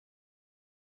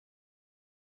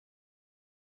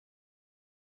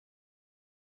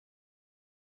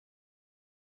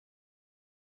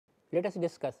let us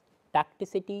discuss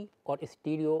tacticity or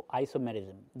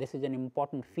stereoisomerism. This is an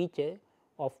important feature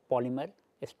of polymer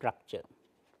structure.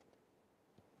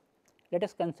 Let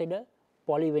us consider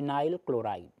polyvinyl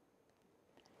chloride.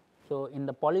 So, in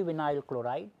the polyvinyl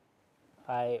chloride,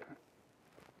 I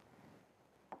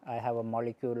have a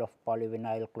molecule of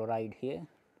polyvinyl chloride here.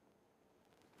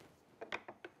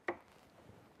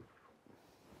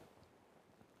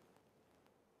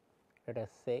 Let us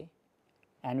say,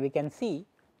 and we can see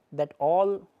that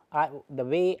all the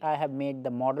way I have made the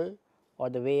model or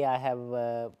the way I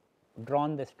have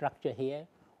drawn the structure here,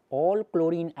 all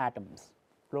chlorine atoms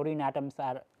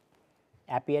are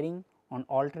appearing on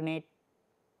alternate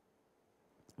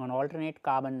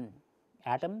carbon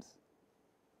atoms.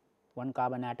 One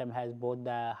carbon atom has both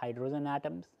the hydrogen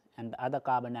atoms and the other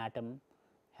carbon atom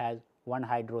has one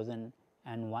hydrogen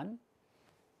and one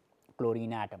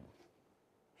chlorine atom.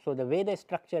 So, the way the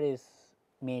structure is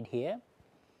made here,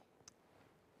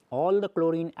 all the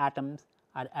chlorine atoms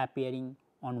are appearing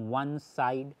on one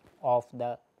side of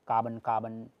the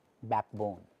carbon-carbon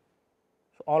backbone.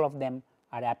 So, all of them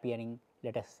are appearing,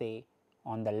 let us say,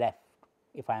 on the left.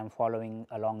 If I am following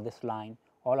along this line,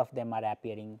 all of them are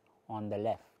appearing on the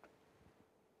left.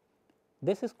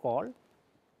 This is called,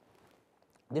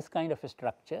 this kind of a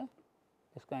structure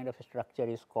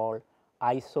is called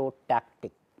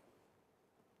isotactic.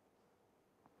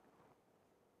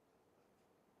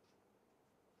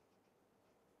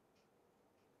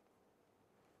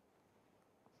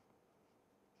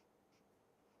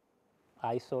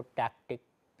 Isotactic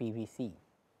PVC.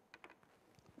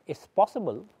 It is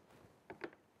possible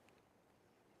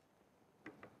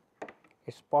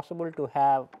to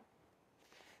have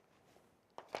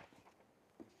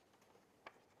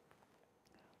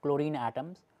chlorine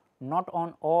atoms not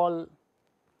on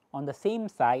the same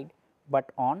side,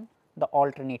 but on the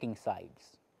alternating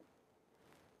sides.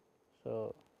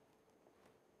 So,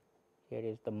 here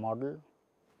is the model.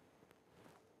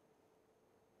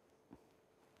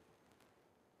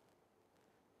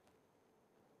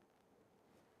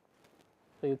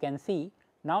 So, you can see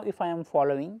now if I am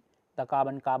following the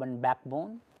carbon-carbon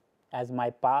backbone as my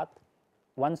path,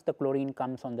 once the chlorine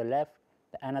comes on the left,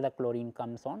 another chlorine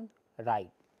comes on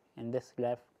right, and this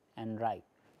left and right.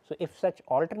 So, if such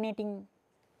alternating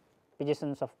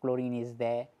positions of chlorine is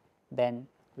there, then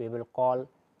we will call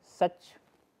such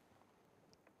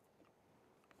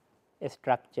a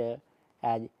structure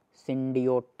as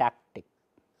syndiotactic.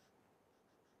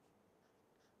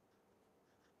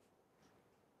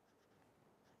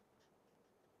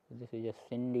 This is a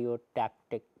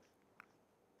syndiotactic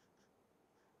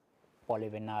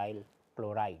polyvinyl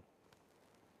chloride.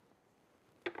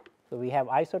 So, we have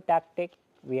isotactic,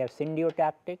 we have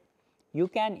syndiotactic. You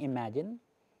can imagine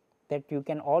that you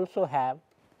can also have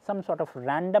some sort of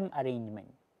random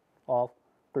arrangement of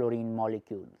chlorine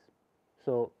molecules.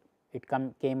 So, it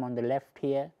came on the left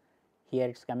here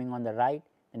it is coming on the right,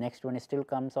 the next one still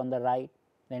comes on the right,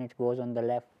 then it goes on the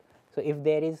left. So, if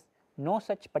there is no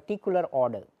such particular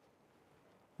order,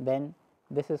 then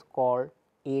this is called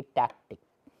atactic.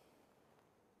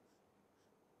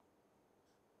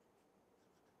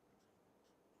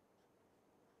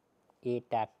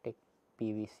 Atactic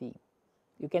PVC.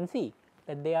 You can see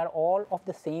that they are all of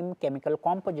the same chemical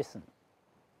composition.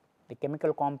 The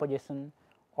chemical composition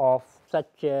of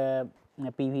such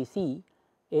PVC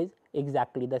is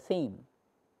exactly the same.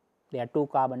 There are 2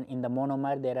 carbon in the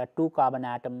monomer, there are 2 carbon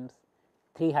atoms,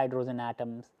 3 hydrogen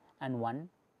atoms and 1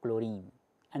 chlorine,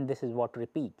 and this is what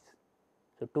repeats.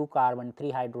 So, 2 carbon,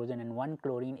 3 hydrogen and 1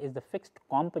 chlorine is the fixed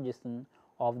composition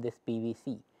of this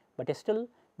PVC, but still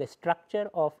the structure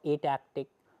of atactic,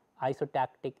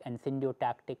 isotactic and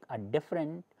syndiotactic are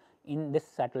different in this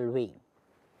subtle way.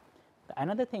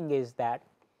 Another thing is that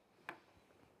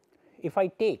if I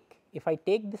take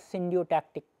this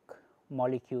syndiotactic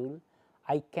molecule,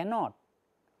 I cannot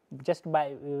just by,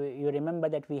 you remember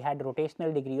that we had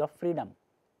rotational degree of freedom.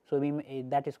 So,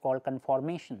 that is called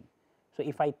conformation. So,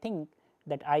 if I think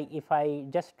that if I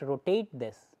just rotate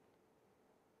this,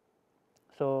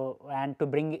 so and to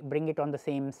bring it on the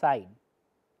same side,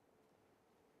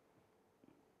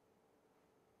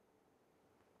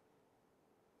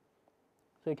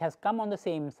 so it has come on the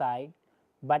same side,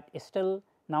 but still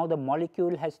now the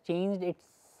molecule has changed its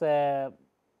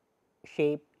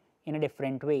shape in a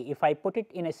different way. If I put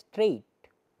it in a straight,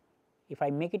 if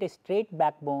I make it a straight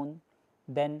backbone,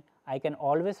 then I can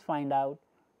always find out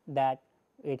that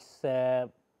it is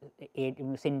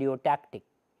syndiotactic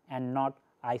and not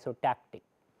isotactic.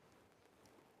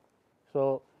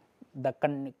 So, the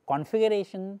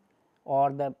configuration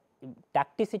or the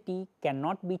tacticity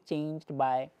cannot be changed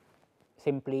by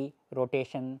simply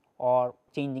rotation or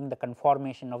changing the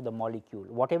conformation of the molecule.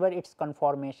 Whatever its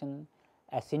conformation,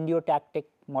 a syndiotactic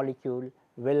molecule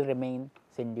will remain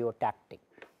syndiotactic.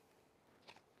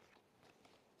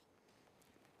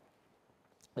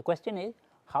 The question is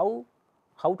how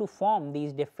to form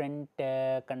these different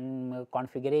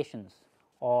configurations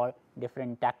or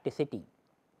different tacticity.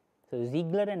 So,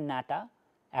 Ziegler and Natta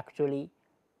actually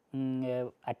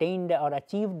attained or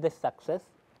achieved this success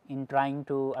in trying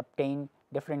to obtain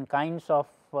different kinds of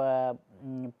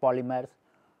polymers,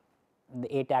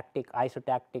 the atactic,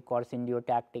 isotactic or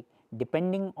syndiotactic,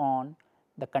 depending on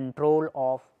the control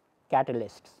of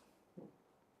catalysts,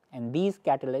 and these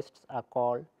catalysts are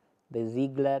called the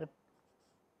Ziegler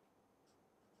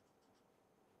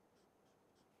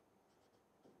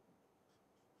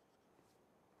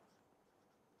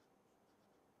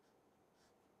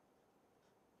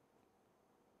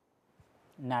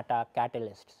Natta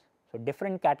catalysts. So,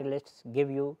 different catalysts give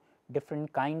you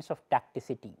different kinds of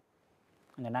tacticity,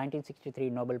 and the 1963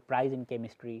 Nobel Prize in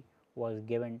Chemistry was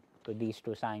given to these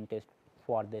two scientists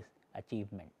for this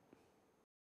achievement.